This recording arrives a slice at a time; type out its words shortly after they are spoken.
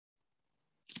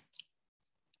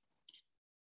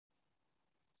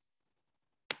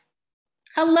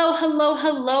Hello, hello,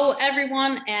 hello,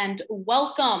 everyone, and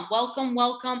welcome, welcome,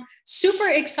 welcome. Super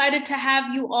excited to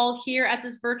have you all here at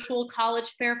this virtual college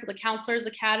fair for the Counselors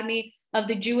Academy of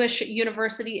the Jewish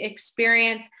University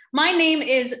Experience. My name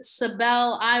is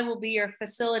Sibel. I will be your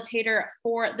facilitator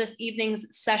for this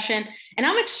evening's session, and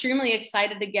I'm extremely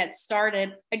excited to get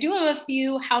started. I do have a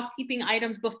few housekeeping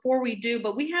items before we do,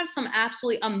 but we have some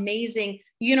absolutely amazing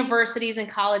universities and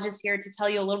colleges here to tell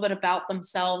you a little bit about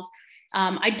themselves.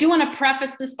 I do want to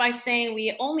preface this by saying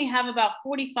we only have about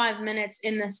 45 minutes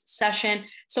in this session,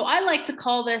 so I like to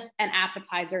call this an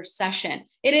appetizer session.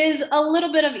 It is a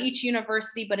little bit of each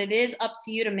university, but it is up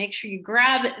to you to make sure you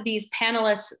grab these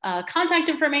panelists' contact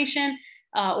information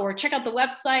or check out the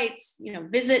websites,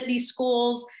 visit these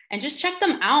schools and just check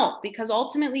them out, because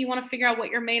ultimately you want to figure out what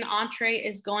your main entree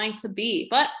is going to be,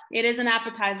 but it is an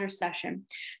appetizer session.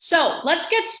 So let's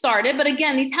get started. But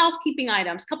again, these housekeeping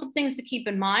items, a couple of things to keep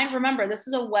in mind. Remember, this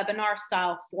is a webinar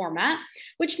style format,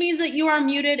 which means that you are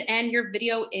muted and your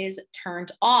video is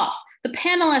turned off. The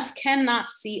panelists cannot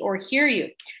see or hear you.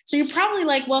 So you're probably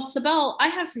like, well, Sibel, I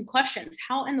have some questions.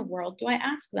 How in the world do I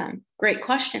ask them? Great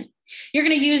question. You're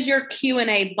going to use your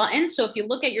Q&A button. So if you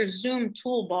look at your Zoom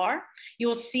toolbar, you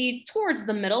will see towards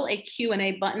the middle a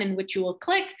Q&A button in which you will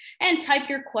click and type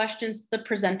your questions to the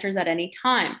presenters at any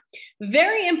time.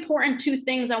 Very important two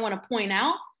things I want to point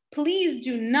out. Please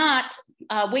do not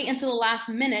wait until the last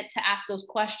minute to ask those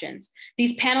questions.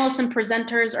 These panelists and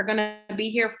presenters are going to be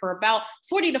here for about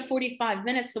 40 to 45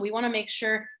 minutes. So we want to make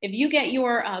sure if you get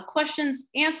your questions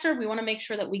answered, we want to make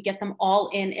sure that we get them all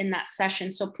in that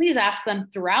session. So please ask them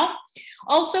throughout.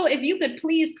 Also, if you could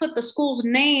please put the school's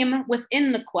name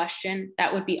within the question,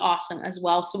 that would be awesome as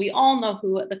well, so we all know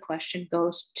who the question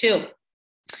goes to.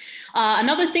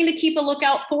 Another thing to keep a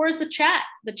lookout for is the chat.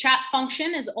 The chat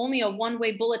function is only a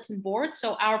one-way bulletin board,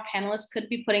 so our panelists could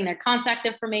be putting their contact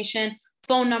information,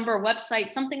 phone number,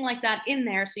 website, something like that in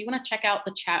there. So you want to check out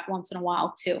the chat once in a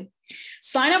while too.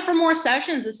 Sign up for more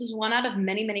sessions. This is one out of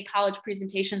many, many college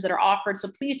presentations that are offered. So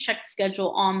please check the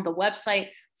schedule on the website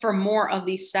for more of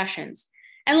these sessions.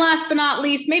 And last but not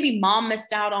least, maybe mom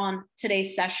missed out on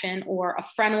today's session, or a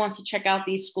friend wants to check out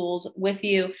these schools with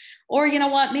you, or you know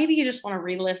what, maybe you just want to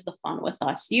relive the fun with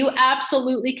us. You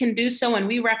absolutely can do so, and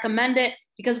we recommend it,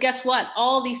 because guess what?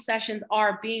 All these sessions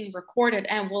are being recorded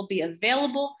and will be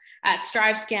available at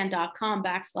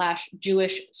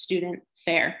strivescan.com/Jewish Student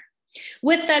Fair.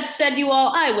 With that said, you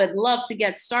all, I would love to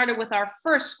get started with our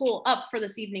first school up for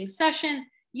this evening's session,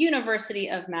 University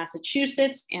of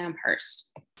Massachusetts, Amherst.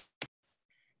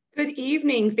 Good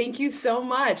evening. Thank you so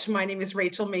much. My name is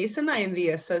Rachel Mason. I am the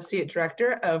Associate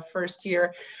Director of First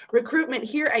Year Recruitment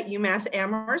here at UMass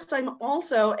Amherst. I'm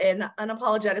also an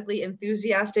unapologetically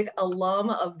enthusiastic alum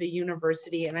of the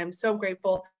university, and I'm so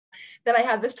grateful that I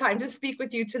have this time to speak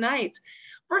with you tonight.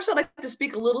 First, I'd like to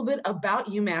speak a little bit about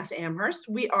UMass Amherst.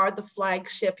 We are the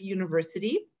flagship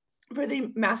university for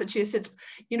the Massachusetts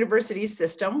university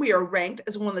system. We are ranked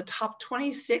as one of the top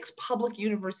 26 public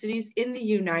universities in the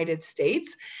United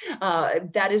States.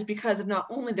 That is because of not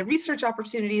only the research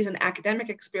opportunities and academic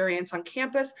experience on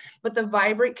campus, but the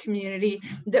vibrant community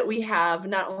that we have,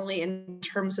 not only in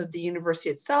terms of the university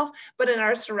itself, but in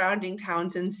our surrounding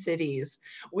towns and cities.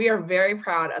 We are very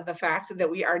proud of the fact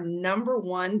that we are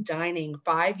 #1 dining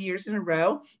 5 years in a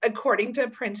row, according to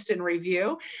Princeton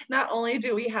Review. Not only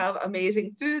do we have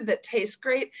amazing food that tastes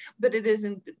great, but it is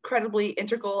incredibly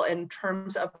integral in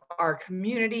terms of our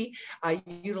community,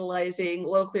 utilizing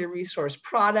locally resourced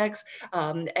products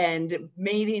and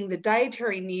meeting the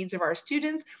dietary needs of our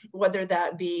students, whether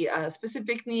that be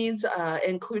specific needs,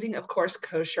 including, of course,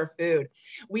 kosher food.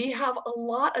 We have a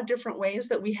lot of different ways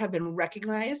that we have been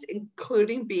recognized,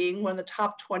 including being one of the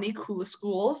top 20 coolest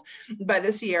schools by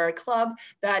the Sierra Club.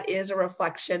 That is a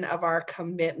reflection of our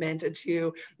commitment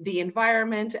to the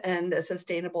environment and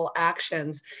sustainable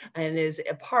actions, and is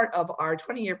a part of our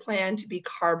 20-year plan to be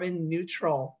carbon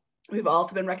neutral. We've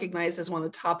also been recognized as one of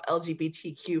the top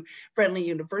LGBTQ friendly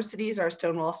universities. Our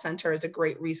Stonewall Center is a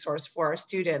great resource for our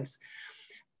students.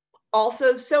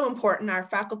 Also, so important, our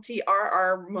faculty are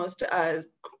our most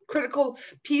critical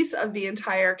piece of the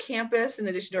entire campus, in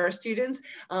addition to our students,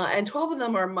 and 12 of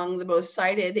them are among the most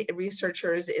cited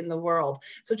researchers in the world.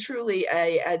 So truly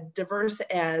a diverse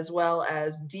as well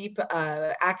as deep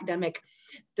academic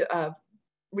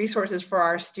resources for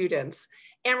our students.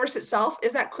 Amherst itself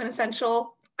is that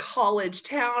quintessential college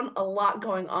town, a lot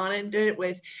going on in it,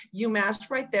 with UMass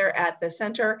right there at the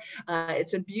center.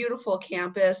 It's a beautiful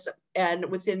campus, and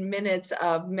within minutes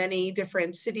of many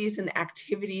different cities and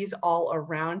activities all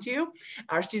around you.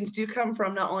 Our students do come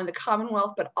from not only the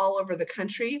Commonwealth, but all over the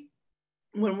country.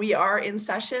 When we are in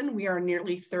session, we are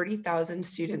nearly 30,000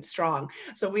 students strong.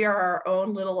 So we are our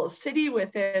own little city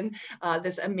within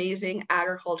this amazing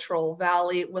agricultural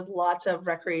valley with lots of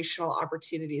recreational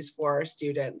opportunities for our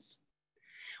students.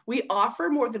 We offer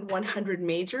more than 100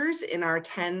 majors in our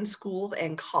 10 schools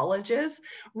and colleges,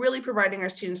 really providing our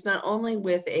students not only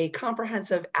with a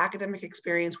comprehensive academic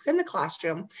experience within the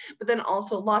classroom, but then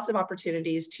also lots of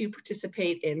opportunities to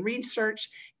participate in research,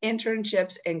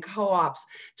 internships, and co-ops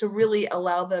to really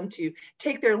allow them to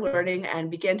take their learning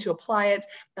and begin to apply it.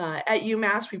 At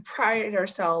UMass, we pride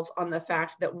ourselves on the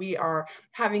fact that we are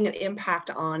having an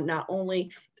impact on not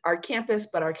only our campus,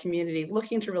 but our community,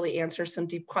 looking to really answer some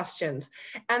deep questions.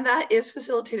 And that is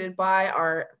facilitated by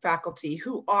our faculty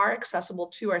who are accessible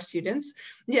to our students.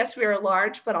 Yes, we are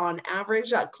large, but on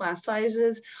average, class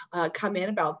sizes come in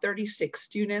about 36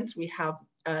 students. We have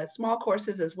small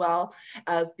courses as well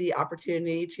as the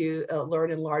opportunity to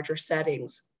learn in larger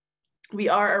settings. We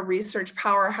are a research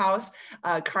powerhouse,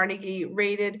 Carnegie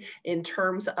rated in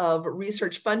terms of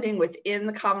research funding within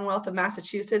the Commonwealth of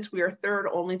Massachusetts. We are third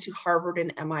only to Harvard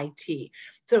and MIT.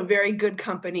 So very good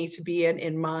company to be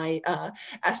in my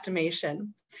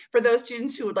estimation. For those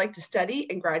students who would like to study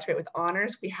and graduate with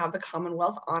honors, we have the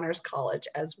Commonwealth Honors College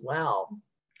as well.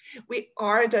 We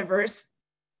are a diverse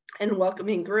and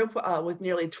welcoming group with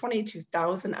nearly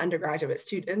 22,000 undergraduate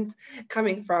students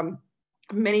coming from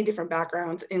many different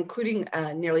backgrounds, including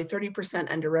nearly 30%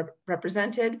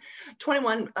 underrepresented.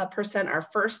 21% are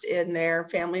first in their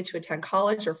family to attend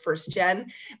college or first gen.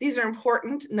 These are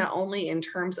important not only in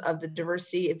terms of the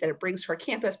diversity that it brings to our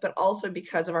campus, but also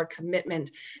because of our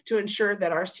commitment to ensure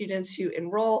that our students who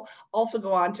enroll also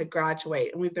go on to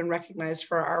graduate. And we've been recognized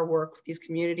for our work with these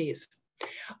communities.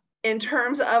 In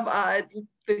terms of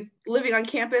the living on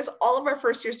campus, all of our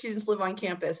first year students live on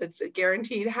campus. It's a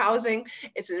guaranteed housing.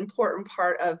 It's an important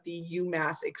part of the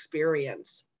UMass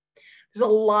experience. There's a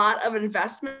lot of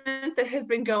investment that has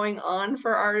been going on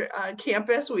for our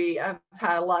campus. We have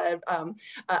had a lot of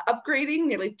upgrading,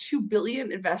 nearly $2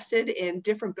 billion invested in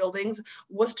different buildings.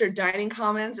 Worcester Dining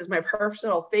Commons is my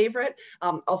personal favorite.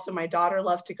 Also, my daughter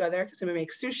loves to go there because we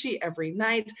make sushi every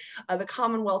night. The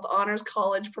Commonwealth Honors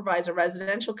College provides a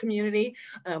residential community,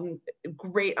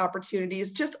 great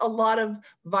opportunities, just a lot of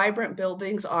vibrant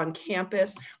buildings on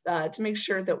campus to make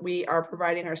sure that we are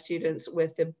providing our students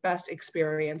with the best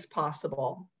experience possible.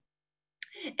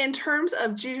 In terms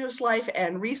of Jewish life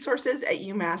and resources at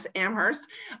UMass Amherst,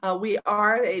 we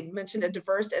are, I mentioned, a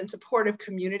diverse and supportive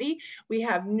community. We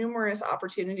have numerous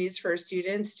opportunities for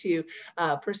students to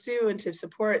pursue and to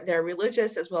support their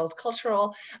religious as well as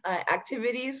cultural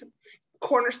activities.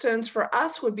 Cornerstones for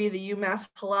us would be the UMass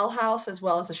Hillel House as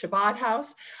well as the Shabbat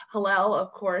House. Hillel,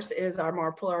 of course, is our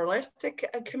more pluralistic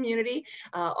community,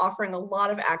 offering a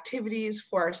lot of activities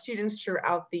for our students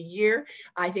throughout the year.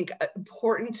 I think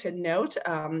important to note,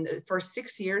 for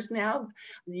 6 years now,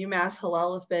 the UMass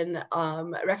Hillel has been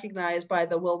recognized by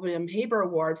the William Haber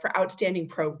Award for outstanding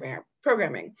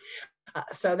programming.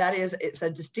 So it's a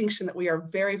distinction that we are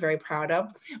very, very proud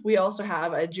of. We also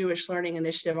have a Jewish Learning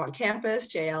Initiative on campus,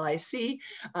 JLIC.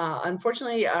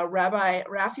 Unfortunately, Rabbi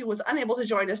Raffi was unable to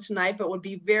join us tonight, but would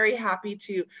be very happy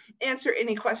to answer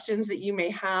any questions that you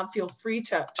may have. Feel free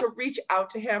to reach out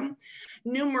to him.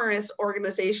 Numerous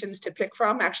organizations to pick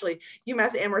from. Actually,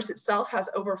 UMass Amherst itself has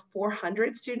over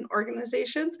 400 student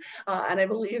organizations, and I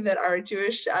believe that our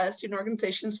Jewish student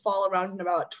organizations fall around in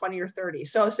about 20 or 30.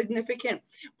 So a significant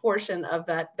portion of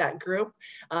that group.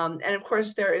 And of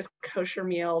course, there is kosher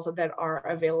meals that are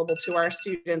available to our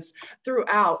students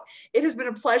throughout. It has been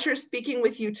a pleasure speaking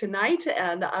with you tonight,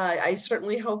 and I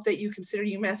certainly hope that you consider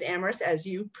UMass Amherst as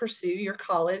you pursue your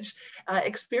college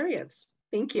experience.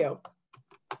 Thank you.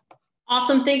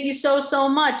 Awesome. Thank you so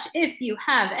much. If you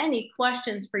have any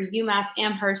questions for UMass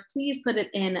Amherst, please put it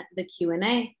in the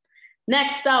Q&A.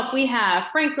 Next up, we have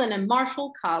Franklin and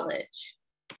Marshall College.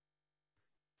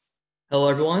 Hello,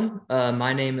 everyone.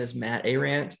 My name is Matt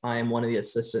Arant. I am one of the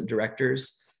assistant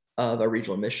directors of our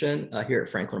regional admission here at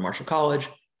Franklin and Marshall College,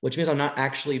 which means I'm not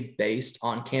actually based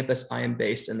on campus. I am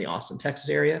based in the Austin, Texas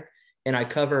area, and I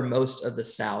cover most of the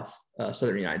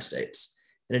southern United States.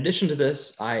 In addition to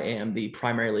this, I am the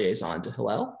primary liaison to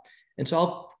Hillel. And so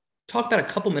I'll talk about a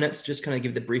couple minutes, just kind of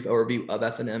give the brief overview of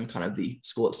F&M, kind of the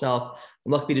school itself.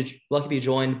 I'm lucky to be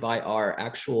joined by our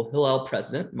actual Hillel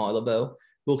president, Molly LeBeau,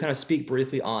 who will kind of speak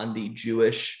briefly on the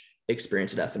Jewish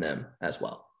experience at F&M as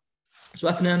well. So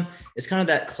F&M is kind of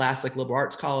that classic liberal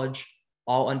arts college,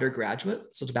 all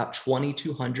undergraduate. So it's about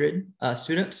 2,200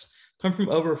 students, come from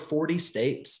over 40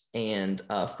 states and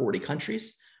 40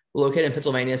 countries. We're located in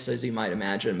Pennsylvania, so as you might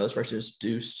imagine, most of our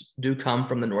students do come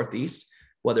from the Northeast.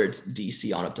 whether it's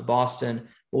DC on up to Boston,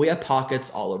 but we have pockets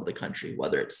all over the country,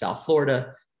 whether it's South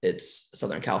Florida, it's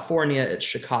Southern California, it's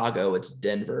Chicago, it's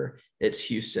Denver, it's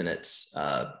Houston, it's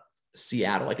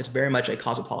Seattle. Like, it's very much a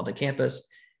cosmopolitan campus.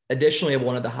 Additionally, we have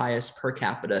one of the highest per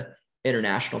capita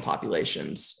international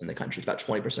populations in the country. About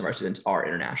 20% of our students are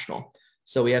international.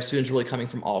 So we have students really coming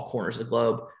from all corners of the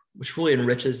globe, which really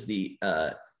enriches the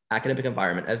academic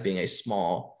environment of being a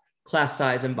small class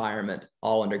size environment,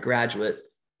 all undergraduate,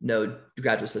 no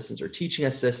graduate assistants or teaching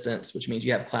assistants, which means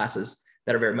you have classes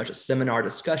that are very much a seminar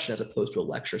discussion as opposed to a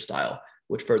lecture style,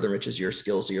 which further enriches your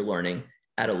skills that you're learning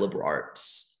at a liberal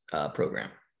arts program.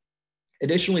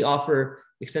 Additionally, offer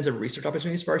extensive research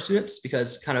opportunities for our students,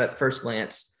 because kind of at first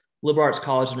glance, liberal arts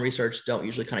college and research don't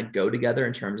usually kind of go together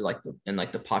in terms of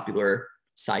like the popular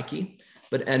psyche.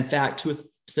 But in fact,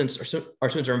 since our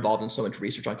students are involved in so much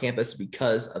research on campus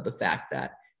because of the fact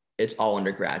that it's all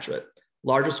undergraduate.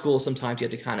 Larger schools, sometimes you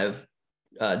have to kind of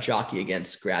jockey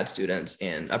against grad students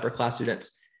and upper class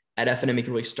students. At F&M, you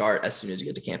can really start as soon as you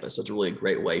get to campus. So it's a really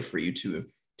great way for you to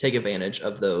take advantage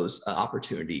of those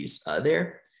opportunities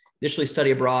there. Additionally,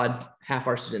 study abroad. Half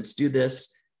our students do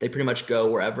this. They pretty much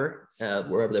go wherever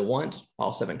they want,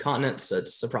 all 7 continents. So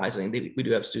it's surprising. We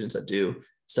do have students that do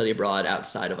study abroad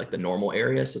outside of like the normal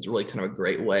area. So it's really kind of a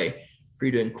great way for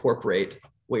you to incorporate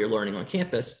what you're learning on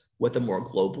campus with a more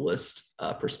globalist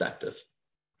perspective.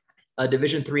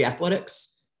 Division III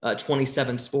athletics,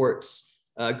 27 sports.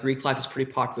 Greek life is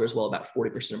pretty popular as well. About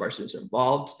 40% of our students are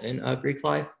involved in Greek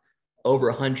life. Over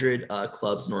 100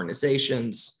 clubs and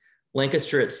organizations.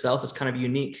 Lancaster itself is kind of a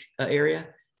unique area.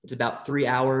 It's about 3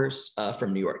 hours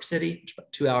from New York City,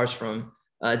 about 2 hours from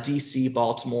DC,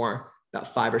 Baltimore, about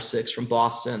 5 or 6 from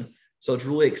Boston. So it's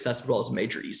really accessible as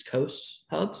major East Coast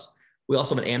hubs. We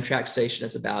also have an Amtrak station.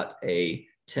 It's about a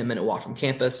 10-minute walk from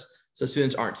campus. So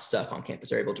students aren't stuck on campus.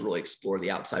 They're able to really explore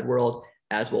the outside world,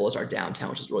 as well as our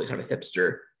downtown, which is really kind of a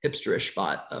hipsterish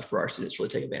spot for our students to really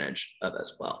take advantage of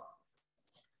as well.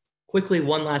 Quickly,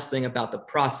 one last thing about the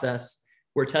process.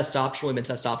 We're test optional. We've been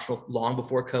test optional long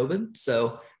before COVID.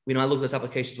 So we don't look at those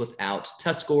applications without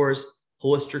test scores,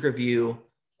 holistic review.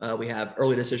 We have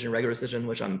early decision, regular decision,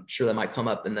 which I'm sure that might come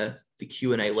up in the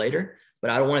Q&A later.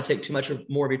 But I don't want to take too much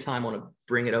more of your time. I want to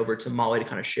bring it over to Molly to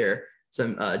kind of share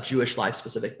some Jewish life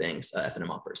specific things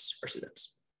F&M offers our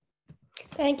students.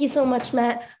 Thank you so much,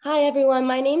 Matt. Hi, everyone.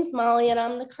 My name's Molly, and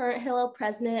I'm the current Hillel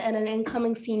president and an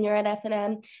incoming senior at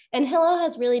F&M. And Hillel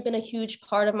has really been a huge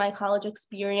part of my college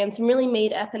experience and really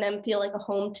made F&M feel like a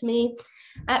home to me.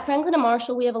 At Franklin and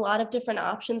Marshall, we have a lot of different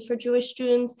options for Jewish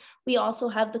students. We also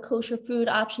have the kosher food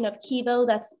option of Kivo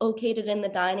that's located in the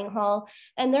dining hall,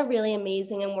 and they're really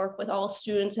amazing and work with all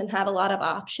students and have a lot of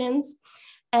options.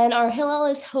 And our Hillel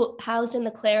is housed in the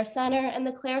Clare Center, and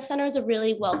the Clare Center is a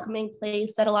really welcoming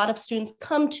place that a lot of students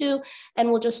come to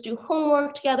and will just do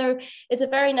homework together. It's a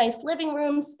very nice living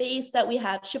room space that we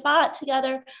have Shabbat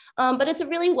together, but it's a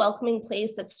really welcoming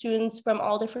place that students from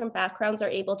all different backgrounds are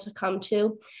able to come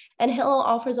to. And Hillel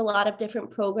offers a lot of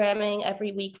different programming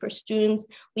every week for students.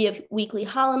 We have weekly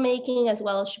challah making as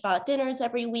well as Shabbat dinners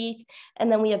every week.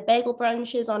 And then we have bagel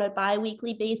brunches on a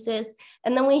bi-weekly basis.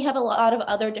 And then we have a lot of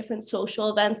other different social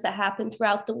events that happen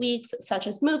throughout the weeks, such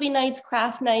as movie nights,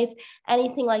 craft nights,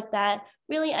 anything like that.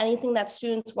 Really anything that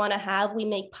students want to have, we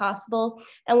make possible.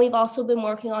 And we've also been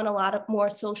working on a lot of more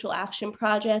social action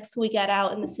projects. We get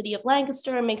out in the city of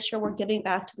Lancaster and make sure we're giving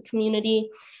back to the community.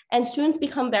 And students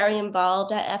become very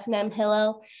involved at F&M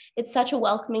Hillel. It's such a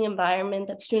welcoming environment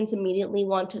that students immediately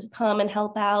want to come and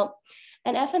help out.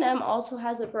 And F&M also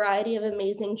has a variety of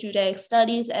amazing Judaic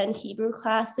studies and Hebrew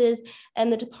classes,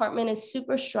 and the department is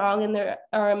super strong, and there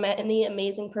are many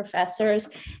amazing professors.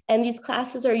 And these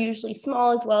classes are usually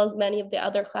small, as well as many of the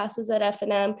other classes at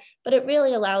F&M, but it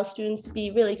really allows students to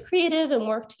be really creative and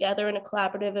work together in a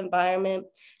collaborative environment.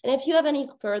 And if you have any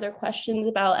further questions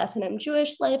about F&M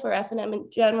Jewish life or F&M in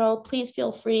general, please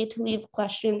feel free to leave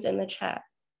questions in the chat.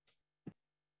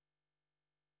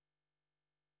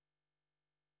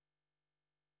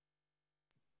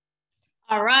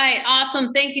 All right,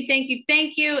 awesome. Thank you, thank you,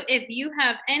 thank you. If you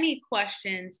have any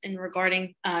questions in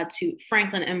regarding to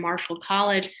Franklin and Marshall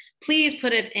College, please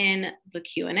put it in the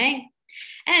Q&A.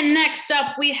 And next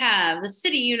up, we have the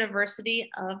City University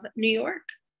of New York.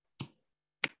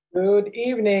 Good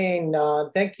evening.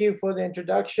 Thank you for the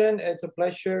introduction. It's a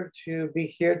pleasure to be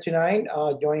here tonight,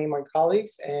 joining my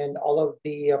colleagues and all of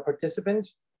the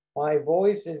participants. My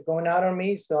voice is going out on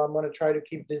me, so I'm going to try to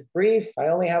keep this brief. I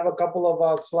only have a couple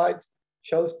of slides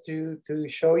shows to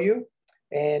show you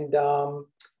and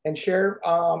share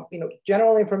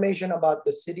general information about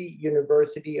the City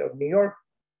University of New York,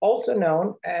 also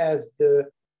known as the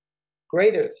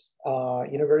greatest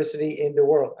university in the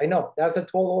world. I know that's a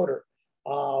tall order,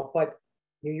 but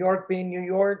New York being New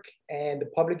York and the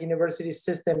public university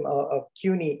system of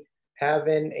CUNY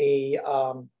having a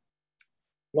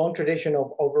long tradition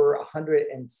of over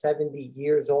 170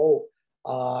 years old,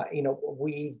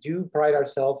 we do pride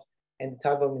ourselves in the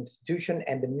type of institution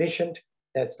and the mission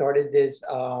that started this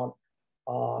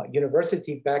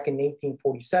university back in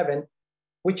 1847,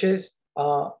 which is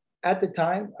at the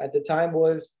time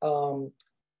was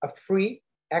a free,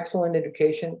 excellent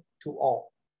education to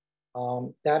all.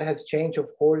 That has changed,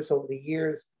 of course, over the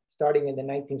years. Starting in the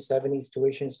 1970s,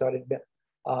 tuition started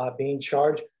being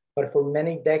charged, but for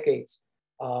many decades,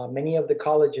 many of the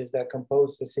colleges that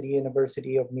compose the City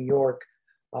University of New York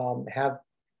have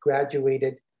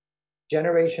graduated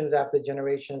generations after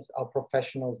generations of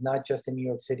professionals, not just in New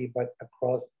York City, but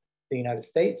across the United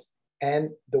States and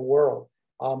the world.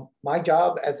 My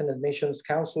job as an admissions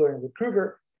counselor and recruiter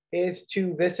is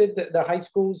to visit the high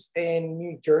schools in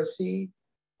New Jersey,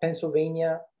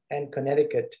 Pennsylvania, and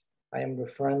Connecticut. I am a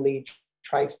friendly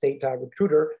tri-state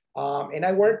recruiter, and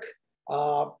I work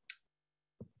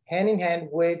hand in hand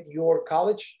with your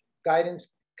college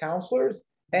guidance counselors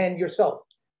and yourself.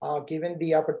 Given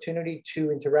the opportunity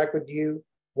to interact with you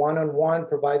one-on-one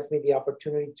provides me the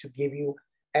opportunity to give you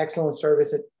excellent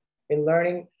service in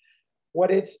learning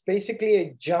what it's basically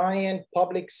a giant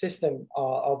public system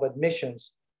of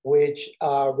admissions, which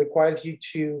requires you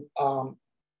to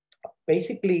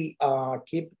basically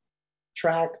keep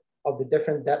track of the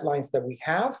different deadlines that we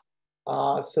have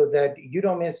so that you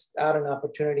don't miss out on an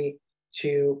opportunity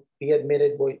to be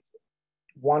admitted with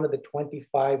one of the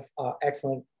 25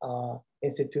 excellent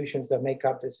institutions that make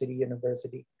up the City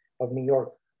University of New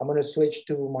York. I'm going to switch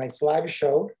to my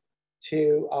slideshow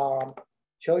to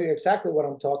show you exactly what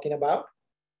I'm talking about.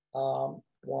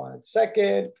 1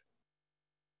 second.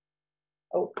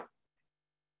 Oh.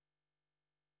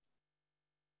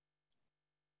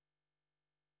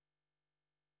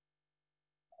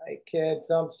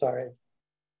 I'm sorry.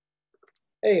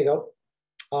 There you go.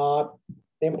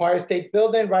 The Empire State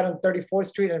Building right on 34th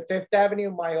Street and 5th Avenue.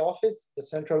 My office, the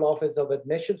Central Office of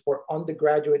Admissions for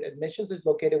undergraduate admissions, is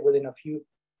located within a few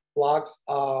blocks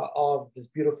of this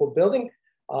beautiful building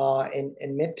in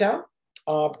Midtown.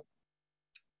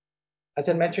 As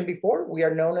I mentioned before, we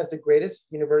are known as the greatest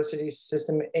university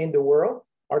system in the world.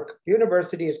 Our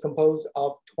university is composed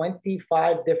of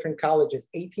 25 different colleges,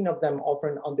 18 of them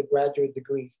offering undergraduate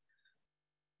degrees,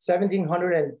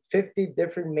 1,750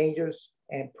 different majors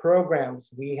and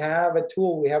programs. We have a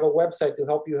tool, we have a website to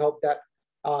help that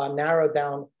narrow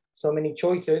down so many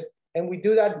choices. And we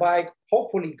do that by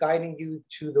hopefully guiding you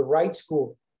to the right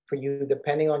school for you,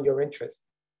 depending on your interest.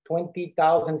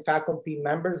 20,000 faculty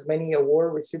members, many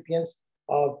award recipients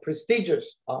of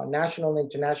prestigious national and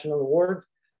international awards.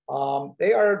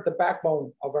 They are the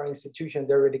backbone of our institution.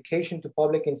 Their dedication to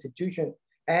public institution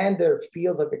and their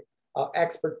fields of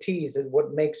expertise is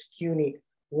what makes CUNY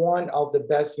one of the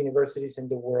best universities in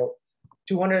the world.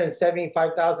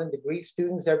 275,000 degree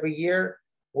students every year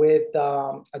with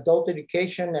adult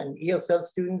education and ESL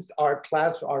students. Our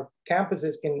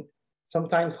campuses can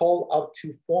sometimes hold up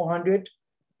to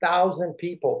 400,000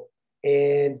 people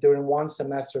during one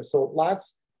semester. So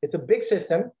it's a big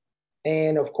system.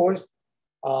 And of course,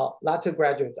 lots of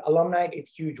graduates. Alumni,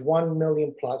 it's huge, 1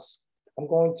 million plus. I'm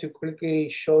going to quickly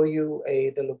show you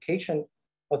the location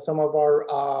of some of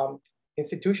our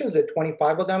institutions. There are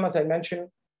 25 of them, as I mentioned.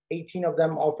 18 of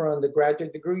them offer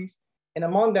undergraduate degrees. And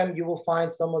among them, you will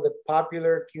find some of the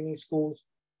popular CUNY schools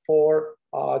for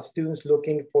students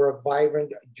looking for a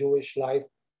vibrant Jewish life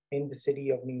in the city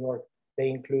of New York. They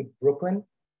include Brooklyn,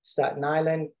 Staten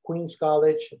Island, Queens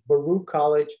College, Baruch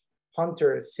College,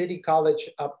 Hunter, City College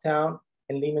Uptown,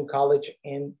 and Lehman College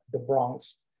in the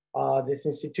Bronx. These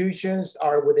institutions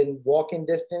are within walking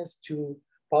distance to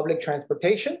public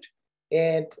transportation.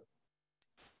 And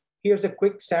here's a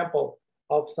quick sample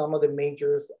of some of the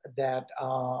majors that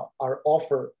are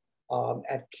offered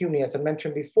at CUNY. As I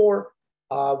mentioned before,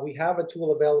 we have a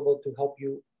tool available to help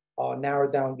you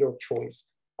narrow down your choice.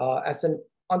 As an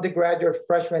undergraduate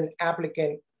freshman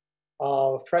applicant,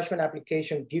 freshman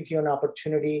application gives you an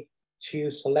opportunity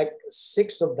to select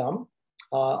 6 of them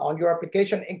on your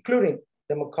application, including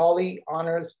the Macaulay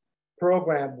Honors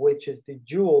Program, which is the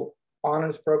dual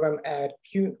honors program at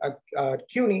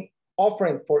CUNY,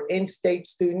 offering for in-state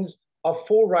students a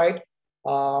full ride.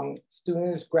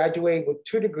 Students graduate with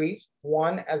 2 degrees,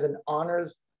 one as an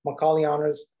honors, Macaulay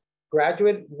Honors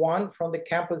graduate, one from the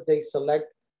campus they select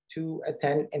to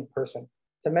attend in person.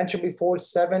 As I mentioned before,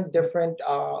 7 different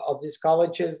of these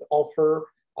colleges offer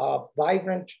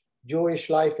vibrant Jewish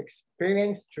life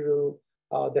experience through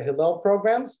the Hillel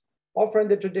programs, offering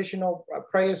the traditional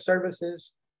prayer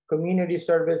services, community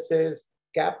services,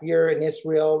 gap year in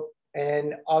Israel,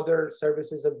 and other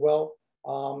services as well,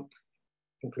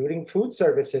 including food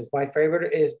services. My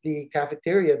favorite is the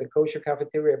cafeteria, the kosher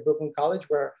cafeteria at Brooklyn College,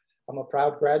 where I'm a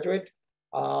proud graduate.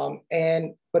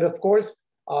 But of course,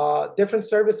 different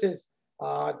services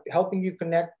helping you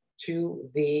connect to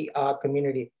the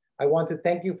community. I want to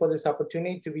thank you for this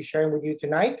opportunity to be sharing with you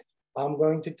tonight. I'm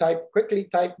going to quickly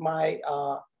type my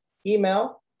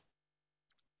email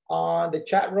on the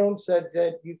chat room so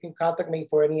that you can contact me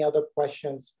for any other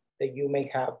questions that you may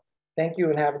have. Thank you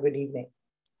and have a good evening.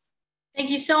 Thank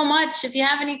you so much. If you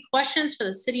have any questions for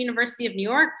the City University of New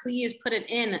York, please put it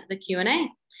in the Q&A.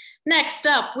 Next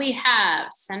up, we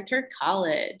have Centre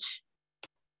College.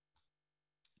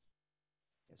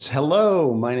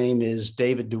 Hello, my name is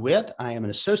David DeWitt. I am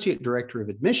an Associate Director of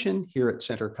Admission here at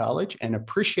Centre College and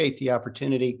appreciate the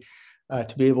opportunity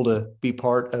to be able to be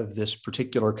part of this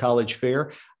particular college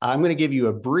fair. I'm going to give you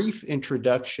a brief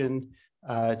introduction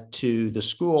to the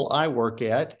school I work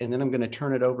at, and then I'm going to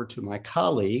turn it over to my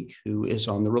colleague who is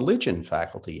on the religion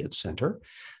faculty at Centre.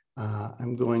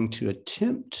 I'm going to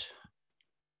attempt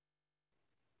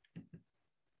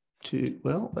to,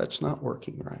 well, that's not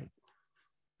working right.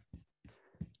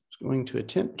 I'm going to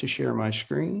attempt to share my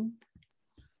screen.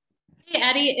 Hey,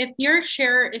 Eddie, if your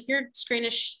screen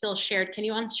is still shared, can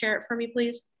you unshare it for me,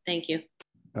 please? Thank you.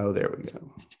 Oh, there we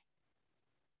go.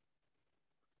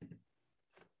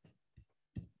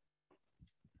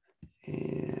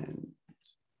 And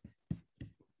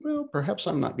well, perhaps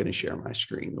I'm not going to share my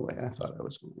screen the way I thought I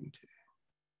was going to.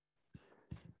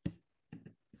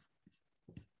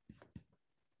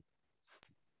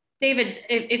 David,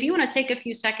 if you want to take a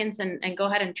few seconds and go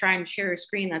ahead and try and share your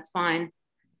screen, that's fine.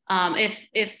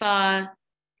 If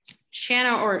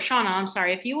Shanna or Shauna, I'm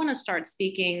sorry, if you want to start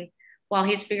speaking while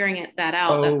he's figuring that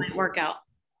out, that might work out.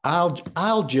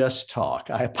 I'll just talk.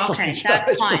 I apologize. Okay,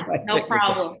 that's fine. No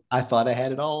problem. I thought I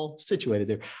had it all situated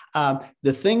there.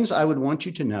 The things I would want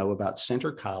you to know about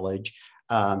Centre College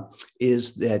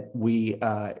is that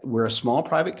we're a small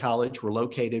private college. We're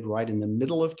located right in the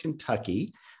middle of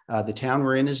Kentucky. The town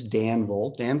we're in is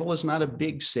Danville. Danville is not a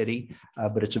big city,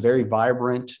 but it's a very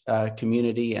vibrant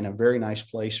community and a very nice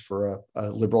place for a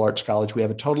liberal arts college. We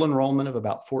have a total enrollment of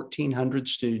about 1,400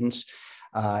 students,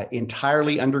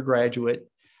 entirely undergraduate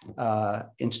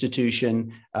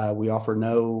institution. We offer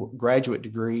no graduate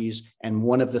degrees. And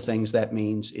one of the things that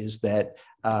means is that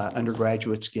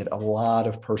undergraduates get a lot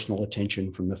of personal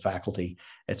attention from the faculty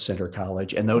at Centre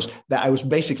College. And I was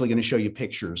basically going to show you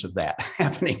pictures of that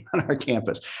happening on our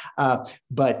campus.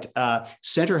 But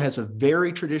Centre has a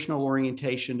very traditional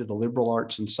orientation to the liberal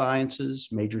arts and sciences.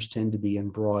 Majors tend to be in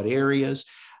broad areas.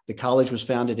 The college was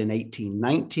founded in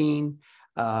 1819.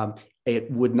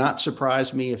 It would not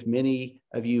surprise me if many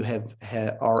of you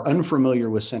are unfamiliar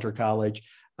with Centre College,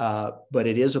 but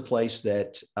it is a place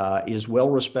that is well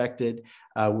respected.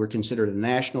 We're considered a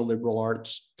national liberal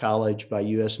arts college by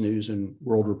U.S. News and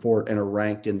World Report and are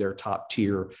ranked in their top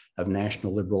tier of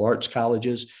national liberal arts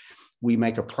colleges. We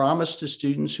make a promise to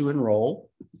students who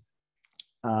enroll.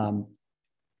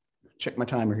 Check my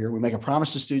timer here. We make a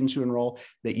promise to students who enroll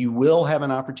that you will have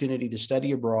an opportunity to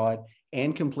study abroad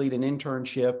and complete an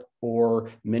internship or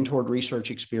mentored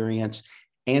research experience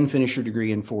and finish your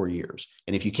degree in 4 years.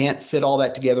 And if you can't fit all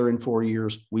that together in 4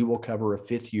 years, we will cover a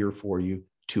 5th year for you,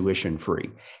 tuition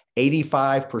free.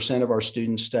 85% of our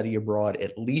students study abroad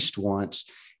at least once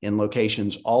in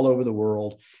locations all over the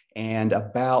world. And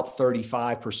about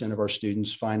 35% of our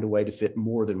students find a way to fit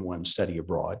more than one study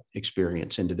abroad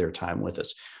experience into their time with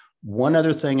us. One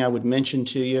other thing I would mention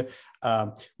to you,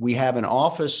 we have an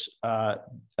office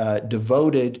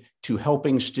devoted to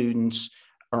helping students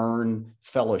earn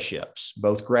fellowships,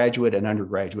 both graduate and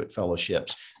undergraduate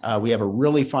fellowships. We have a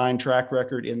really fine track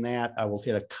record in that. I will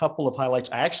hit a couple of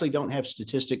highlights. I actually don't have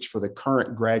statistics for the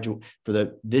current graduate,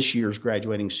 for this year's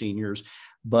graduating seniors,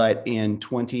 but in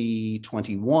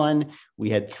 2021,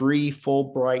 we had 3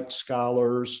 Fulbright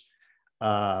scholars.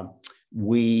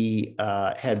 We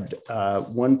had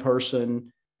one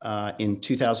person in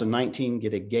 2019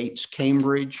 get a Gates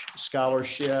Cambridge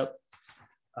scholarship.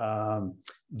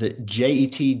 The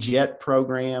JET JET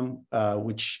program,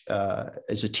 which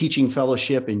is a teaching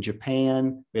fellowship in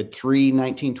Japan. We had 3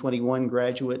 1921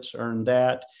 graduates earn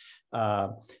that.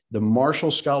 The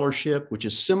Marshall Scholarship, which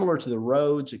is similar to the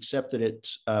Rhodes, except that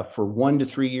it's for 1 to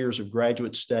 3 years of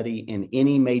graduate study in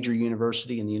any major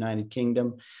university in the United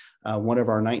Kingdom. One of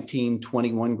our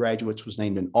 1921 graduates was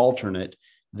named an alternate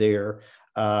there.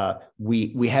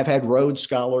 We have had Rhodes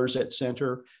Scholars at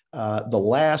Centre. The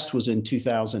last was in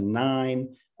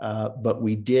 2009. but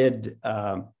we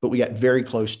got very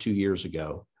close 2 years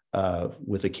ago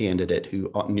with a candidate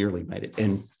who nearly made it,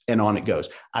 and on it goes.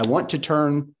 I want to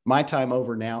turn my time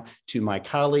over now to my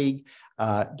colleague,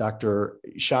 Dr.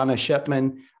 Shauna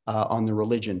Shepman, on the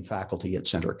religion faculty at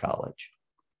Centre College.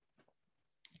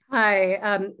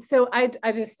 Hi, so I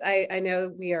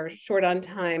know we are short on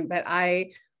time, but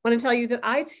I want to tell you that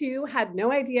I too had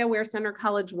no idea where Centre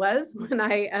College was when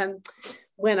I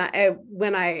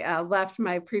left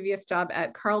my previous job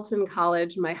at Carleton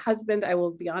College. My husband, I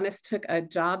will be honest, took a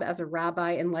job as a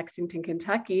rabbi in Lexington,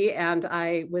 Kentucky, and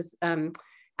I was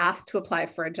asked to apply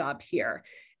for a job here.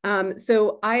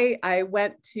 So I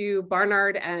went to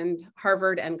Barnard and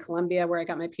Harvard and Columbia, where I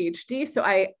got my PhD. So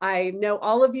I know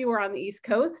all of you are on the East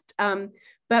Coast,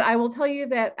 but I will tell you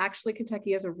that actually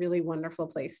Kentucky is a really wonderful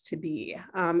place to be.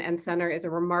 And Centre is a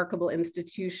remarkable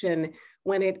institution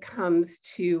when it comes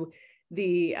to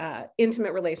the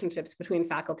intimate relationships between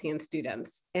faculty and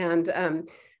students. And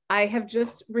I have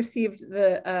just received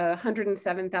the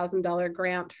 $107,000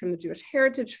 grant from the Jewish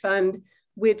Heritage Fund,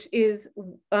 which is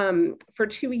for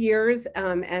 2 years.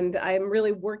 And I'm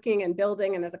really working and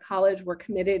building, and as a college, we're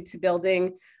committed to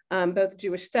building both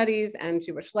Jewish studies and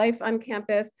Jewish life on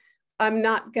campus. I'm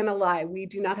not gonna lie, we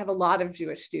do not have a lot of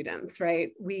Jewish students,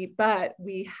 right? But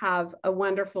we have a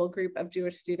wonderful group of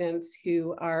Jewish students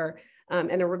who are,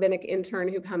 and a rabbinic intern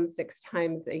who comes 6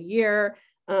 times a year.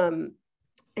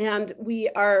 And we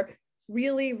are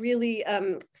really, really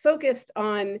focused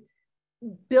on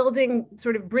building,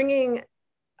 sort of bringing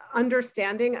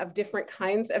understanding of different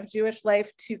kinds of Jewish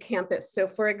life to campus. So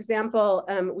for example,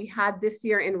 we had this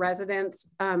year in residence,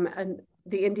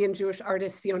 the Indian Jewish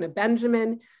artist Siona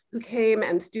Benjamin, who came,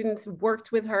 and students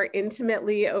worked with her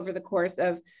intimately over the course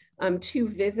of 2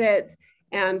 visits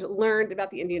and learned about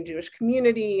the Indian Jewish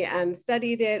community and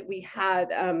studied it. We had,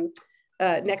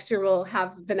 next year we'll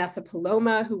have Vanessa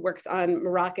Paloma, who works on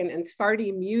Moroccan and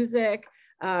Sephardi music,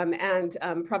 and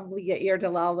probably Yair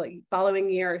Dalal the following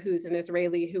year, who's an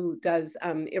Israeli who does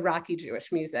Iraqi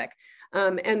Jewish music.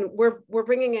 And we're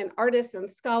bringing in artists and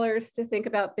scholars to think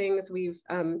about things.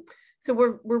 So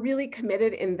we're really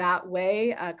committed in that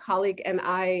way. A colleague and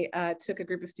I took a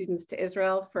group of students to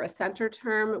Israel for a Centre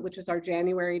term, which is our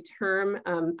January term,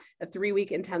 a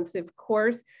 3-week intensive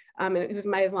course. And it was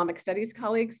my Islamic studies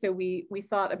colleague. So we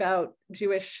thought about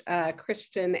Jewish,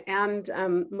 Christian, and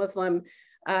Muslim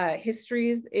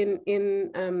histories in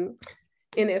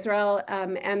Israel.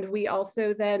 And we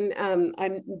also then,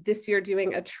 I'm this year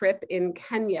doing a trip in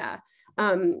Kenya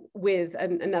with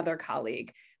another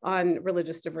colleague on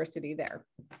religious diversity there.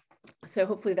 So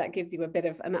hopefully that gives you a bit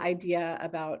of an idea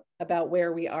about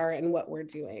where we are and what we're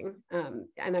doing.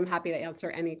 And I'm happy to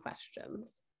answer any questions.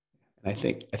 I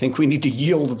think we need to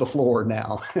yield the floor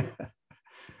now.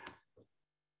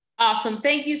 Awesome.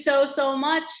 Thank you so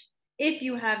much. If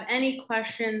you have any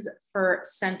questions for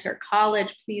Centre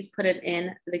College, please put it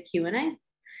in the Q&A.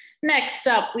 Next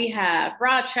up, we have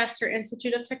Rochester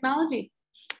Institute of Technology.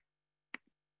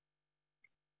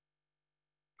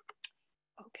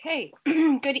 Okay,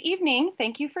 good evening.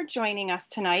 Thank you for joining us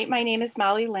tonight. My name is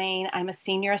Molly Lane. I'm a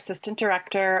Senior Assistant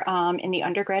Director in the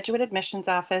Undergraduate Admissions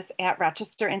Office at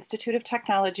Rochester Institute of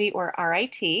Technology, or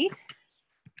RIT.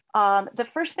 The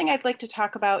first thing I'd like to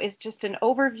talk about is just an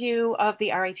overview of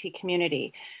the RIT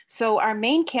community. So our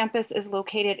main campus is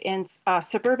located in a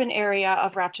suburban area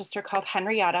of Rochester called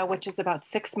Henrietta, which is about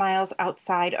 6 miles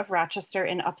outside of Rochester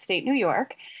in upstate New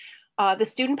York. The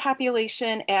student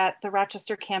population at the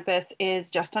Rochester campus is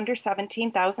just under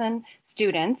 17,000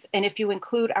 students. And if you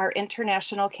include our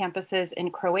international campuses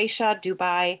in Croatia,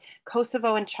 Dubai,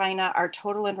 Kosovo, and China, our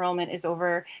total enrollment is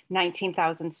over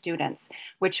 19,000 students,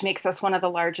 which makes us one of the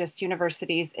largest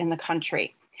universities in the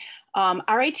country.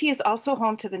 RIT is also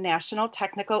home to the National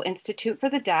Technical Institute for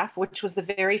the Deaf, which was the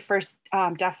very first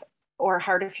deaf or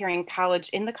hard of hearing college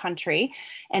in the country.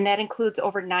 And that includes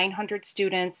over 900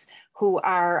 students who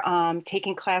are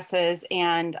taking classes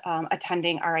and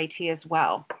attending RIT as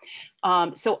well.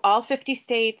 So all 50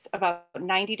 states, about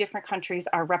 90 different countries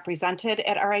are represented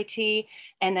at RIT.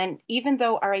 And then even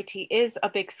though RIT is a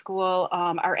big school,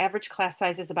 our average class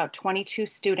size is about 22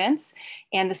 students,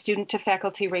 and the student to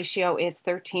faculty ratio is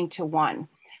 13:1.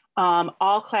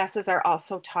 All classes are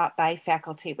also taught by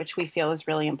faculty, which we feel is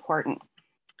really important.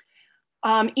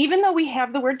 Even though we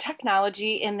have the word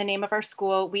technology in the name of our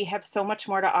school, we have so much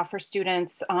more to offer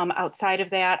students outside of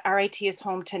that. RIT is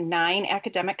home to 9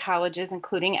 academic colleges,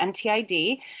 including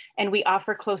NTID, and we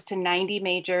offer close to 90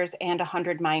 majors and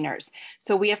 100 minors.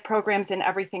 So we have programs in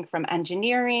everything from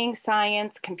engineering,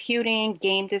 science, computing,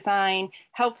 game design,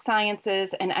 health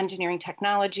sciences, and engineering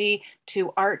technology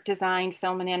to art, design,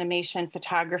 film and animation,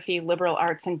 photography, liberal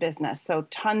arts, and business. So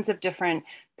tons of different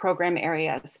program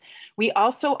areas. We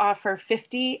also offer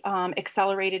 50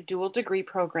 accelerated dual degree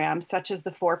programs, such as the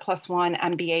 4+1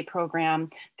 MBA program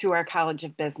through our College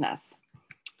of Business.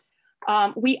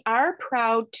 We are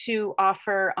proud to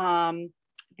offer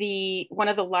one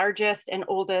of the largest and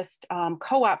oldest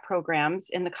co-op programs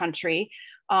in the country.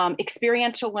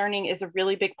 Experiential learning is a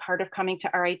really big part of coming to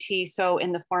RIT. So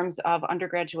in the forms of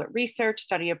undergraduate research,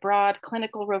 study abroad,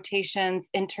 clinical rotations,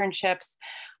 internships,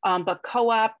 but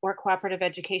co-op or cooperative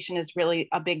education is really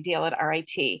a big deal at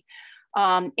RIT.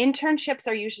 Internships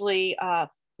are usually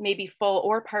maybe full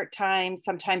or part-time.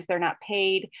 Sometimes they're not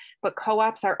paid, but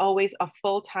co-ops are always a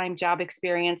full-time job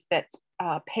experience that's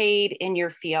paid in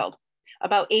your field.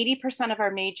 About 80% of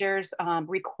our majors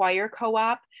require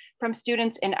co-op from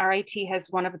students, and RIT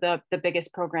has one of the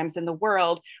biggest programs in the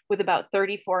world with about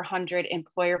 3,400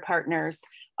 employer partners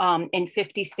in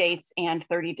 50 states and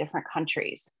 30 different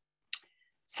countries.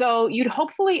 So you'd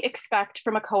hopefully expect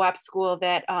from a co-op school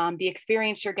that the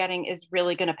experience you're getting is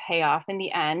really going to pay off in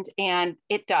the end, and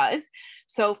it does.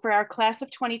 So for our class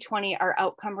of 2020, our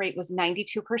outcome rate was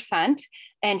 92%.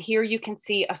 And here you can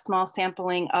see a small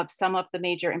sampling of some of the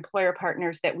major employer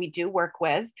partners that we do work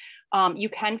with. You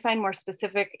can find more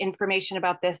specific information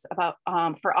about this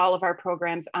for all of our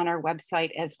programs on our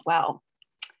website as well.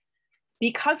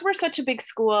 Because we're such a big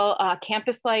school,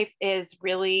 campus life is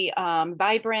really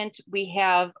vibrant. We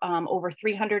have over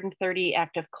 330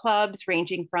 active clubs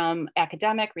ranging from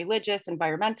academic, religious,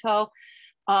 environmental.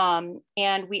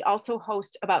 And we also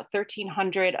host about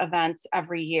 1,300 events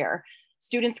every year.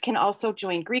 Students can also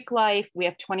join Greek life. We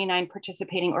have 29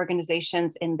 participating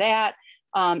organizations in that,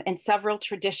 and several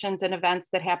traditions and events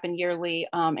that happen yearly,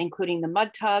 including the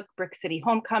Mud Tug, Brick City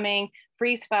Homecoming,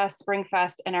 Freeze Fest, Spring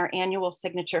Fest, and our annual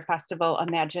signature festival,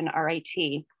 Imagine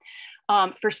RIT.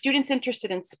 For students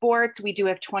interested in sports, we do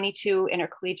have 22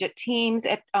 intercollegiate teams,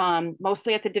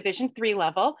 mostly at the Division III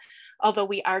level, although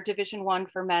we are Division I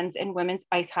for men's and women's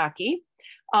ice hockey.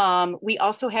 We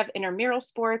also have intramural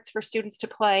sports for students to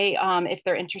play if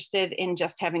they're interested in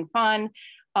just having fun.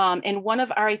 And one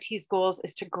of RIT's goals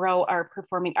is to grow our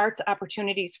performing arts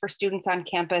opportunities for students on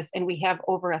campus. And we have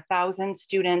over 1,000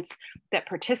 students that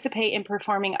participate in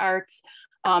performing arts.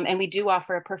 And we do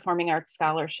offer a performing arts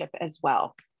scholarship as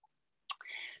well.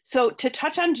 So to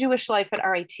touch on Jewish life at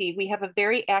RIT, we have a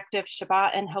very active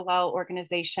Shabbat and Hallel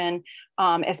organization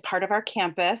as part of our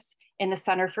campus in the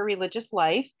Center for Religious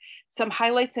Life. Some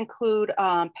highlights include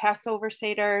Passover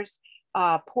Seders,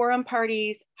 Purim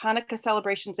parties, Hanukkah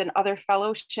celebrations, and other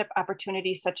fellowship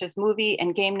opportunities such as movie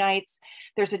and game nights.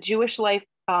 There's a Jewish Life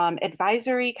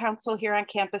Advisory Council here on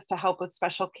campus to help with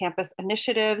special campus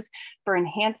initiatives for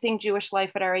enhancing Jewish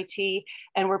life at RIT.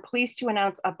 And we're pleased to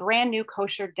announce a brand new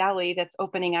kosher deli that's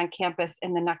opening on campus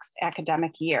in the next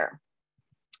academic year.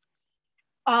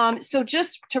 So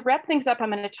just to wrap things up,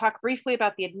 I'm going to talk briefly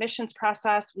about the admissions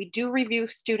process. We do review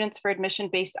students for admission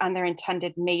based on their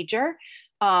intended major.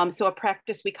 So a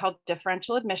practice we call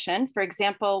differential admission. For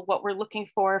example, what we're looking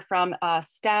for from a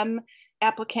STEM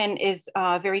applicant is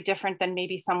very different than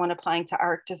maybe someone applying to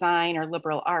art, design, or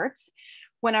liberal arts.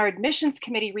 When our admissions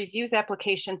committee reviews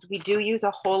applications, we do use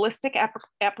a holistic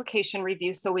application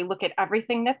review. So we look at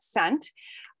everything that's sent,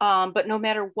 but no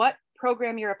matter what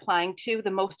program you're applying to, the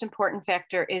most important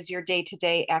factor is your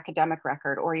day-to-day academic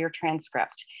record or your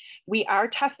transcript. We are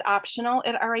test optional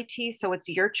at RIT, so it's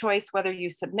your choice whether you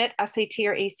submit SAT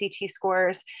or ACT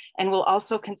scores, and we'll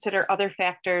also consider other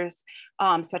factors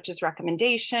such as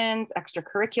recommendations,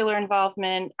 extracurricular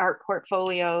involvement, art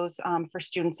portfolios for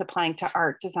students applying to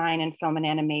art, design, and film and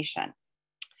animation.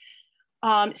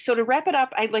 So to wrap it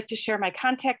up, I'd like to share my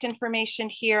contact information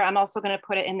here. I'm also going to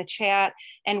put it in the chat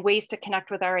and ways to connect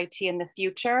with RIT in the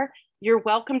future. You're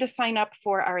welcome to sign up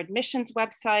for our admissions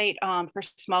website for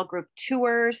small group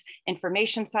tours,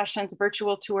 information sessions,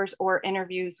 virtual tours, or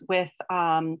interviews with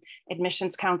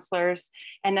admissions counselors.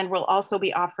 And then we'll also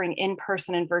be offering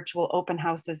in-person and virtual open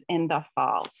houses in the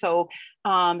fall. So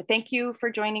thank you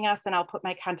for joining us, and I'll put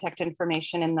my contact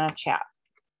information in the chat.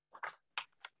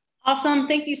 Awesome.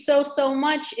 Thank you so, so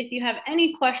much. If you have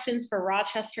any questions for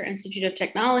Rochester Institute of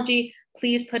Technology,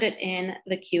 please put it in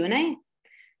the Q&A.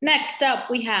 Next up,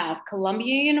 we have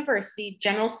Columbia University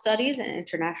General Studies and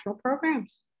International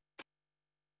Programs.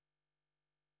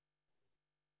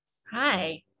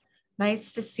 Hi,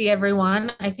 nice to see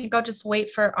everyone. I think I'll just wait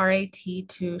for RAT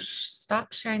to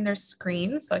stop sharing their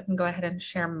screen so I can go ahead and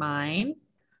share mine.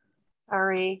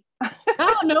 Sorry.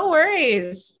 Oh, no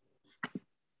worries.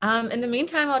 In the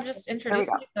meantime, I'll just introduce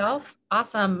myself.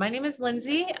 Awesome. My name is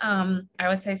Lindsay. I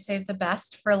always say save the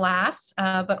best for last,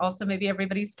 but also maybe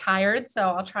everybody's tired,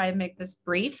 so I'll try and make this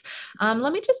brief.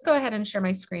 Let me just go ahead and share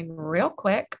my screen real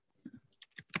quick.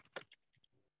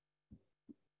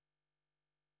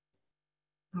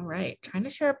 All right, trying to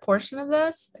share a portion of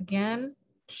this. Again,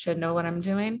 should know what I'm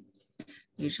doing.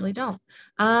 Usually don't.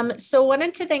 So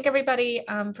wanted to thank everybody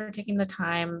for taking the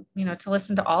time, to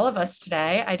listen to all of us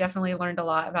today. I definitely learned a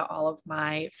lot about all of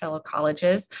my fellow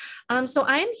colleges. So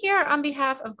I am here on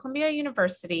behalf of Columbia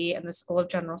University and the School of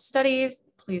General Studies.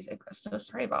 Please, so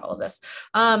sorry about all of this.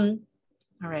 All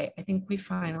right, I think we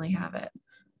finally have it.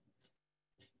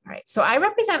 All right, so I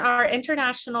represent our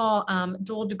international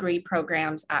dual degree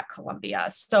programs at Columbia.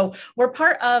 So we're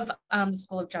part of the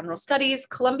School of General Studies.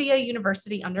 Columbia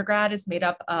University undergrad is made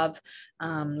up of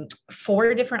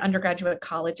 4 different undergraduate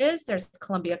colleges. There's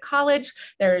Columbia College,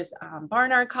 there's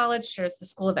Barnard College, there's the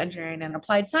School of Engineering and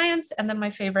Applied Science, and then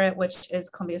my favorite, which is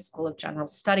Columbia School of General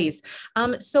Studies.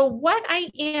 So what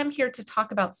I am here to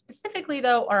talk about specifically,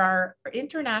 though, are our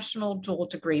international dual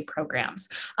degree programs.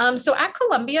 So at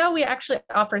Columbia, we actually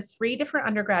offer 3 different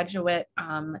undergraduate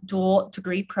dual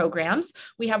degree programs.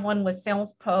 We have one with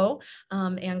Sciences Po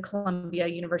and Columbia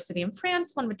University in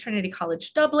France, one with Trinity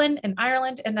College Dublin in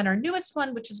Ireland, and then our newest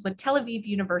one, which is with Tel Aviv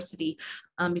University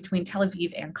between Tel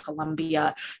Aviv and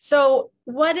Columbia. So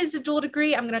what is a dual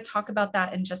degree? I'm going to talk about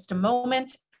that in just a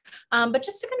moment. But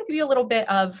just to kind of give you a little bit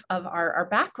of our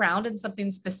background and something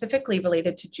specifically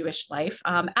related to Jewish life,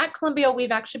 at Columbia,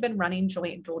 we've actually been running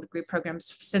joint and dual degree programs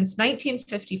since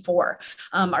 1954.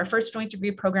 Our first joint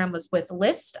degree program was with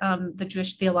LIST, the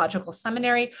Jewish Theological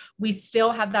Seminary. We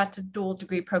still have that dual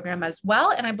degree program as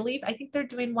well. And I think they're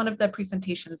doing one of the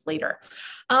presentations later.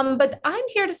 But I'm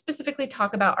here to specifically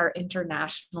talk about our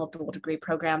international dual degree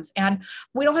programs. And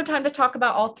we don't have time to talk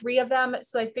about all 3 of them.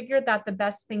 So I figured that the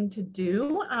best thing to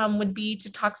do would be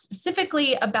to talk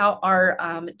specifically about our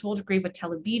dual degree with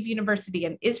Tel Aviv University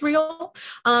in Israel.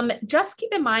 Just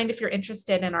keep in mind, if you're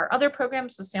interested in our other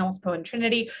programs, so Sciences Po and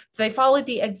Trinity, they follow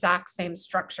the exact same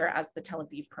structure as the Tel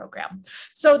Aviv program.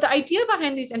 So the idea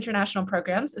behind these international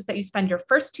programs is that you spend your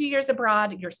first 2 years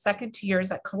abroad, your second 2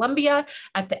 years at Columbia.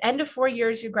 At the end of 4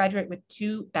 years, you graduate with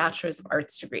 2 Bachelor's of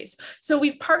Arts degrees. So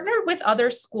we've partnered with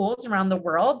other schools around the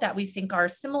world that we think are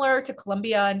similar to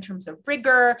Columbia in terms of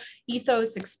rigor,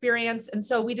 ethos, experience. And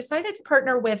so we decided to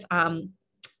partner with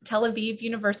Tel Aviv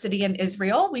University in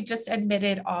Israel. We just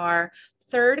admitted our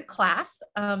 3rd class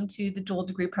to the dual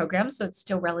degree program, so it's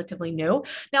still relatively new.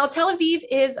 Now, Tel Aviv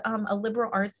is a liberal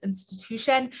arts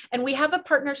institution, and we have a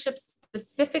partnership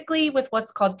specifically with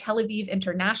what's called Tel Aviv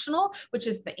International, which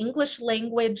is the English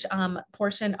language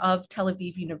portion of Tel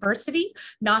Aviv University,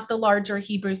 not the larger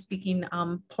Hebrew-speaking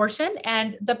portion.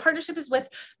 And the partnership is with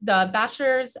the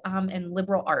Bachelor's in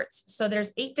Liberal Arts. So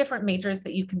there's 8 different majors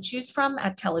that you can choose from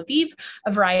at Tel Aviv,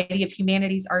 a variety of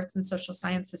humanities, arts, and social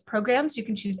sciences programs. You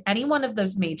can choose any one of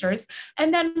those majors.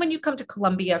 And then when you come to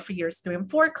Columbia for years 3 and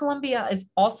 4, Columbia is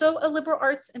also a liberal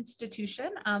arts institution.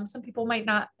 Some people might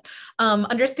not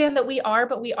understand that we are,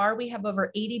 but we are. We have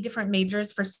over 80 different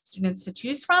majors for students to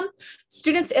choose from.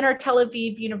 Students in our Tel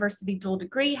Aviv University dual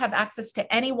degree have access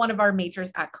to any one of our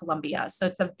majors at Columbia. So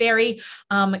it's a very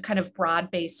kind of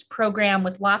broad-based program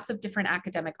with lots of different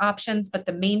academic options. But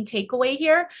the main takeaway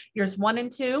here, years 1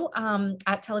 and 2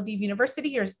 at Tel Aviv University,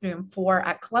 years 3 and 4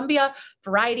 at Columbia,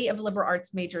 variety of liberal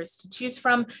arts majors to choose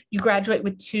from. You graduate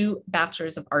with 2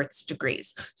 Bachelor's of Arts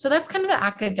degrees. So that's kind of the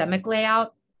academic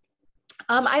layout.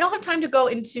 I don't have time to go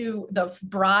into the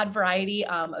broad variety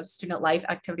of student life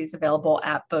activities available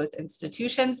at both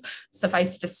institutions.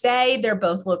 Suffice to say, they're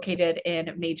both located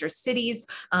in major cities.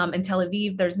 In Tel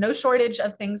Aviv, there's no shortage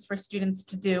of things for students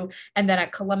to do. And then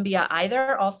at Columbia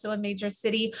either, also a major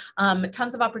city,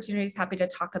 tons of opportunities, happy to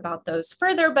talk about those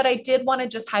further, but I did want to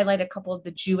just highlight a couple of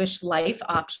the Jewish life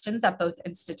options at both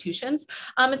institutions.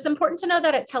 It's important to know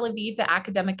that at Tel Aviv, the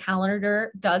academic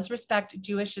calendar does respect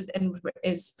Jewish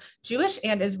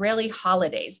and Israeli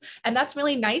holidays. And that's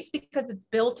really nice because it's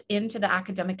built into the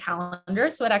academic calendar.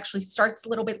 So it actually starts a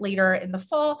little bit later in the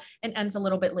fall and ends a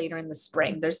little bit later in the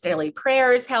spring. There's daily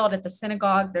prayers held at the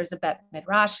synagogue. There's a Bet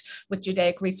Midrash with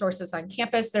Judaic resources on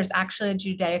campus. There's actually a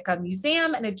Judaica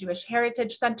museum and a Jewish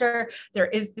Heritage Center. There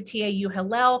is the TAU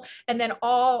Hillel, and then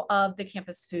all of the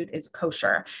campus food is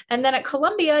kosher. And then at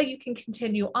Columbia, you can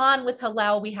continue on with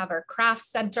Hillel. We have our crafts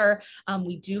center.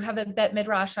 We do have a Bet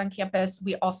Midrash on campus.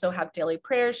 We also have daily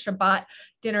prayers, Shabbat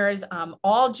dinners.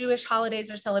 All Jewish holidays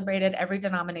are celebrated. Every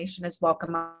denomination is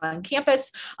welcome on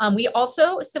campus. We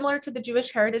also, similar to the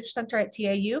Jewish Heritage Center at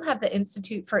TAU, have the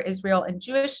Institute for Israel and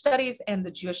Jewish Studies and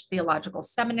the Jewish Theological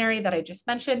Seminary that I just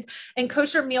mentioned, and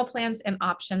kosher meal plans and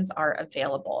options are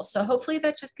available. So hopefully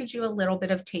that just gives you a little bit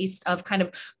of taste of kind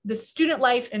of the student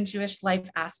life and Jewish life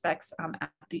aspects at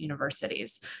the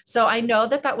universities. So I know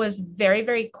that that was very,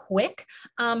 very quick,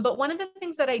 but one of the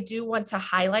things that I do want to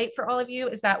highlight for all of you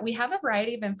is that we have a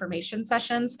variety of information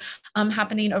sessions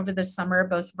happening over the summer,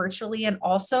 both virtually and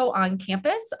also on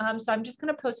campus. So I'm just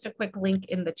going to post a quick link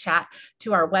in the chat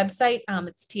to our website.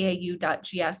 It's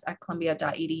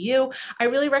tau.gs@columbia.edu. I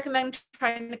really recommend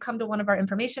trying to come to one of our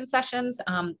information sessions,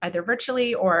 either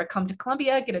virtually or come to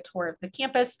Columbia, get a tour of the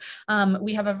campus.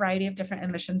 We have a variety of different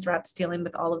admissions reps dealing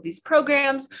with all of these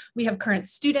programs. We have current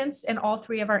students in all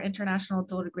three of our international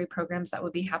dual degree programs that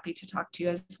would be happy to talk to you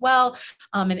as well.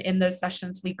 And in those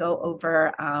sessions, we go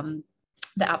over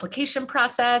the application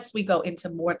process. We go into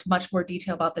much more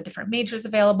detail about the different majors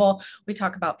available. We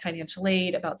talk about financial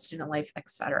aid, about student life,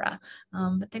 etc.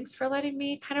 But thanks for letting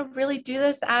me kind of really do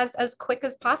this as quick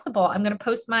as possible. I'm going to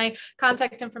post my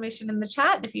contact information in the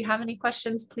chat. If you have any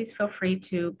questions, please feel free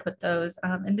to put those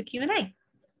in the Q&A.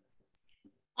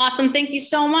 Awesome. Thank you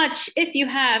so much. If you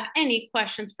have any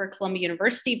questions for Columbia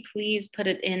University, please put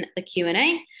it in the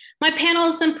Q&A. My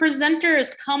panelists and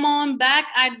presenters, come on back.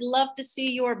 I'd love to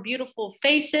see your beautiful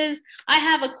faces. I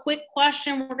have a quick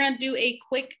question. We're going to do a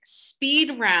quick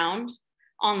speed round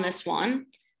on this one.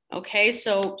 Okay,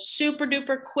 so super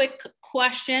duper quick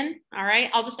question. All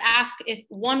right, I'll just ask if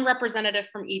one representative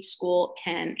from each school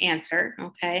can answer.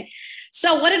 Okay,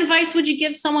 so what advice would you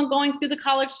give someone going through the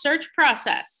college search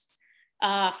process?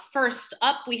 First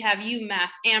up, we have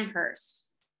UMass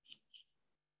Amherst.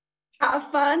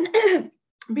 Have fun,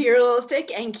 be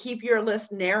realistic, and keep your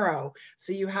list narrow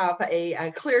so you have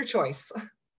a clear choice.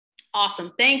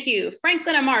 Awesome, thank you.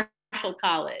 Franklin and Marshall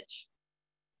College.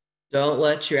 Don't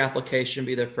let your application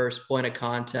be the first point of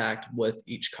contact with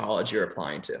each college you're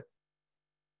applying to.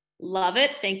 Love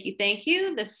it, thank you, thank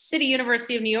you. The City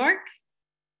University of New York.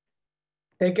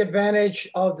 Take advantage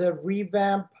of the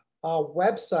revamp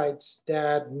websites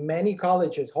that many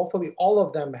colleges, hopefully all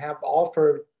of them, have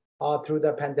offered through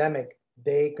the pandemic.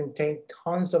 They contain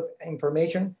tons of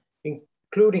information,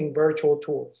 including virtual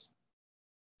tools.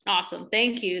 Awesome,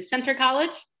 thank you. Centre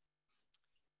College?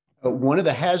 One of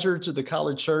the hazards of the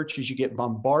college search is you get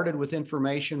bombarded with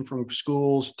information from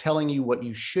schools telling you what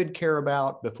you should care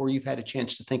about before you've had a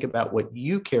chance to think about what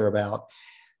you care about.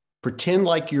 Pretend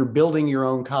like you're building your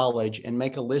own college and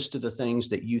make a list of the things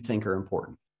that you think are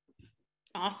important.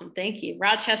 Awesome, thank you.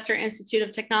 Rochester Institute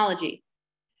of Technology.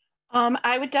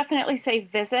 I would definitely say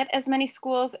visit as many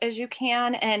schools as you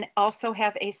can, and also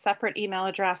have a separate email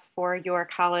address for your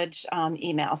college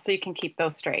email so you can keep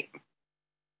those straight.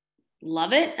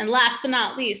 Love it. And last but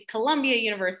not least, Columbia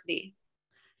University.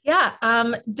 Yeah,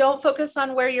 don't focus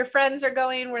on where your friends are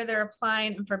going, where they're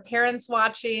applying. And for parents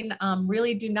watching,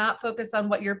 really do not focus on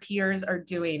what your peers are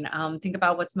doing. Think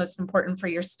about what's most important for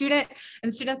your student,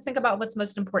 and students think about what's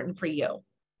most important for you.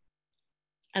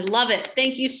 I love it.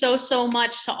 Thank you so, so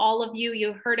much to all of you.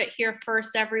 You heard it here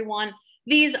first, everyone.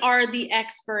 These are the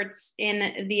experts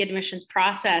in the admissions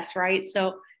process, right?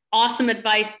 So awesome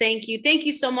advice. Thank you. Thank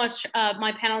you so much,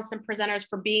 my panelists and presenters,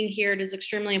 for being here. It is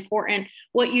extremely important.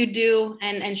 What you do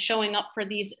and showing up for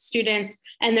these students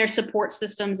and their support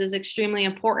systems is extremely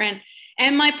important.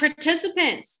 And my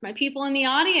participants, my people in the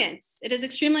audience, it is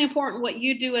extremely important what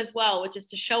you do as well, which is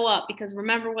to show up, because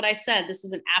remember what I said, this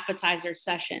is an appetizer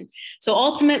session. So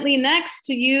ultimately next,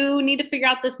 you need to figure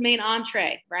out this main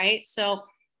entree, right? So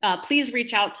please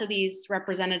reach out to these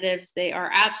representatives. They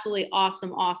are absolutely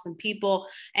awesome, awesome people,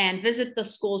 and visit the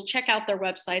schools, check out their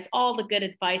websites, all the good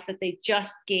advice that they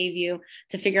just gave you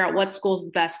to figure out what school's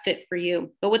the best fit for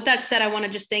you. But with that said, I want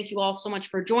to just thank you all so much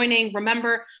for joining.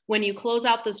 Remember, when you close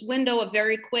out this window, a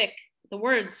very quick, the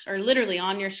words are literally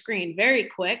on your screen, very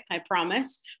quick, I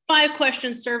promise.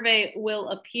 5-question survey will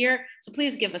appear. So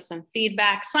please give us some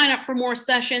feedback, sign up for more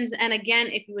sessions. And again,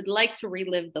 if you would like to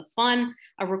relive the fun,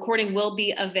 a recording will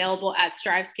be available at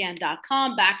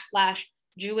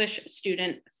strivescan.com/Jewish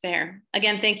Student Fair.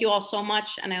 Again, thank you all so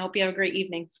much, and I hope you have a great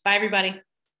evening. Bye, everybody.